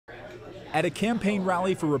At a campaign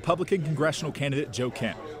rally for Republican congressional candidate Joe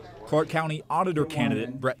Kent, Clark County auditor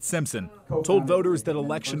candidate Brett Simpson told voters that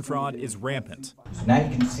election fraud is rampant. So now you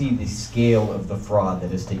can see the scale of the fraud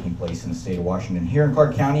that is taking place in the state of Washington. Here in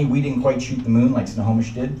Clark County, we didn't quite shoot the moon like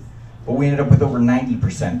Snohomish did, but we ended up with over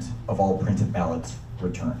 90% of all printed ballots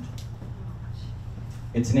returned.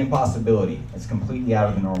 It's an impossibility. It's completely out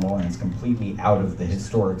of the normal, and it's completely out of the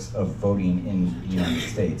historics of voting in the United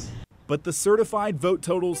States. But the certified vote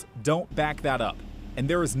totals don't back that up, and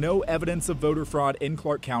there is no evidence of voter fraud in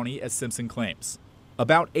Clark County, as Simpson claims.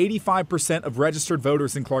 About 85% of registered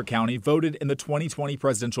voters in Clark County voted in the 2020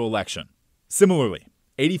 presidential election. Similarly,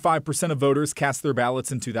 85% of voters cast their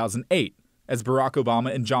ballots in 2008, as Barack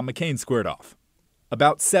Obama and John McCain squared off.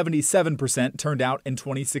 About 77% turned out in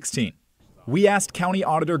 2016. We asked County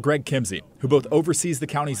Auditor Greg Kimsey, who both oversees the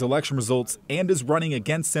county's election results and is running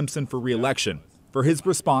against Simpson for re-election, for his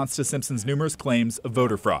response to Simpson's numerous claims of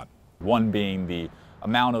voter fraud. One being the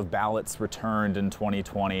amount of ballots returned in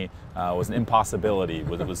 2020 was an impossibility. It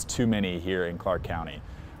was too many here in Clark County.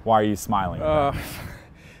 Why are you smiling?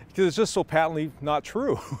 Because it's just so patently not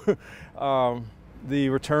true. The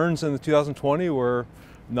returns in the 2020 were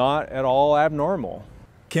not at all abnormal.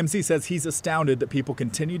 Kimsey says he's astounded that people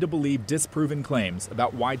continue to believe disproven claims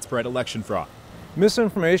about widespread election fraud.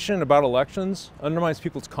 Misinformation about elections undermines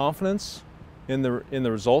people's confidence in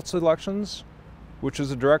the results of elections, which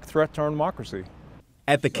is a direct threat to our democracy.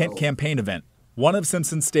 At the Kent campaign event, one of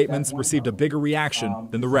Simpson's statements received a bigger reaction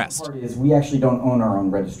than the rest. The is we actually don't own our own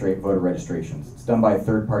voter registrations. It's done by a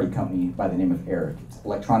third-party company by the name of ERIC. It's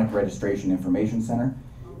Electronic Registration Information Center.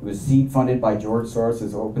 It was seed funded by George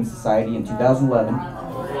Soros' Open Society in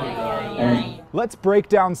 2011. Let's break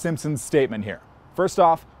down Simpson's statement here. First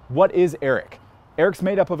off, what is ERIC? ERIC's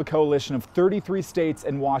made up of a coalition of 33 states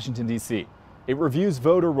and Washington, D.C. It reviews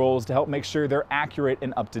voter rolls to help make sure they're accurate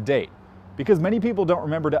and up to date. Because many people don't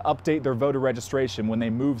remember to update their voter registration when they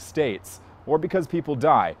move states, or because people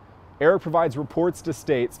die, ERIC provides reports to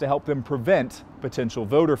states to help them prevent potential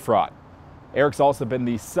voter fraud. ERIC's also been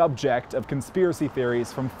the subject of conspiracy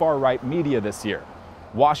theories from far-right media this year.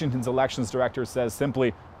 Washington's elections director says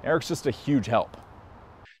simply, ERIC's just a huge help.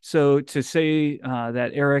 So to say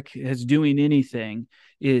that ERIC is doing anything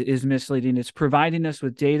is misleading. It's providing us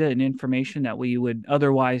with data and information that we would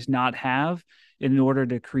otherwise not have in order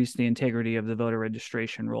to increase the integrity of the voter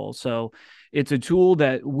registration roll. So it's a tool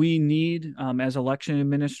that we need as election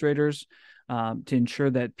administrators to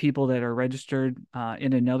ensure that people that are registered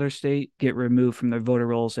in another state get removed from their voter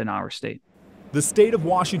rolls in our state. The state of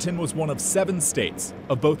Washington was one of 7 states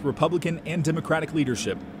of both Republican and Democratic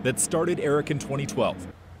leadership that started ERIC in 2012.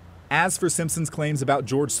 As for Simpson's claims about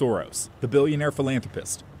George Soros, the billionaire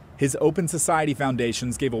philanthropist, his Open Society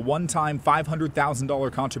foundations gave a one-time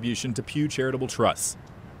 $500,000 contribution to Pew Charitable Trusts.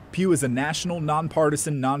 Pew is a national,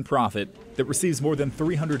 nonpartisan nonprofit that receives more than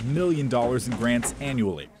 $300 million in grants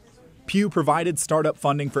annually. Pew provided startup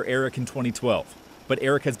funding for ERIC in 2012, but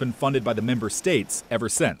ERIC has been funded by the member states ever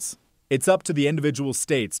since. It's up to the individual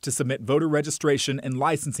states to submit voter registration and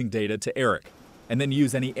licensing data to ERIC, and then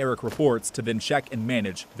use any ERIC reports to then check and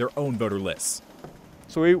manage their own voter lists.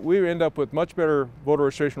 So we end up with much better voter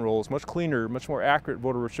registration rolls, much cleaner, much more accurate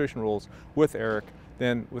voter registration rolls with ERIC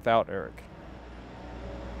than without ERIC.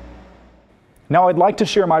 Now I'd like to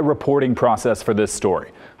share my reporting process for this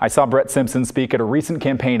story. I saw Brett Simpson speak at a recent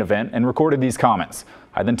campaign event and recorded these comments.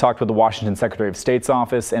 I then talked with the Washington Secretary of State's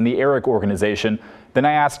office and the ERIC organization. Then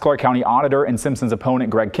I asked Clark County Auditor and Simpson's opponent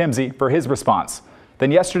Greg Kimsey for his response.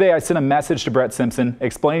 Then yesterday I sent a message to Brett Simpson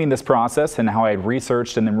explaining this process and how I had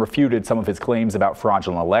researched and then refuted some of his claims about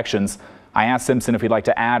fraudulent elections. I asked Simpson if he'd like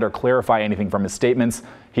to add or clarify anything from his statements.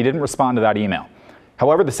 He didn't respond to that email.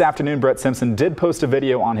 However, this afternoon, Brett Simpson did post a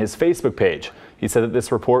video on his Facebook page. He said that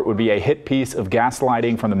this report would be a hit piece of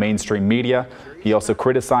gaslighting from the mainstream media. He also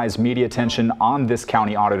criticized media attention on this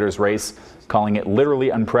county auditor's race, calling it literally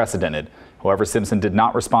unprecedented. However, Simpson did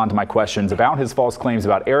not respond to my questions about his false claims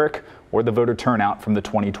about ERIC or the voter turnout from the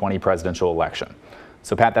 2020 presidential election.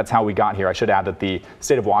 So, Pat, that's how we got here. I should add that the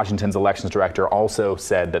state of Washington's elections director also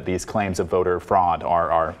said that these claims of voter fraud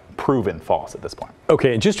are proven false at this point.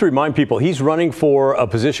 Okay, and just to remind people, he's running for a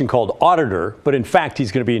position called auditor, but in fact,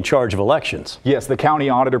 he's going to be in charge of elections. Yes, the county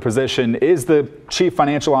auditor position is the chief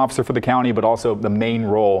financial officer for the county, but also the main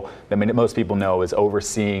role that most people know is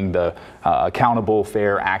overseeing the accountable,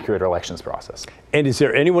 fair, accurate elections process. And is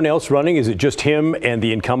there anyone else running? Is it just him and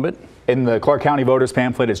the incumbent? In the Clark County voters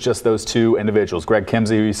pamphlet, it's just those 2 individuals, Greg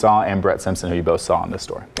Kimsey, who you saw, and Brett Simpson, who you both saw in this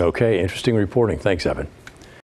story. Okay, interesting reporting. Thanks, Evan.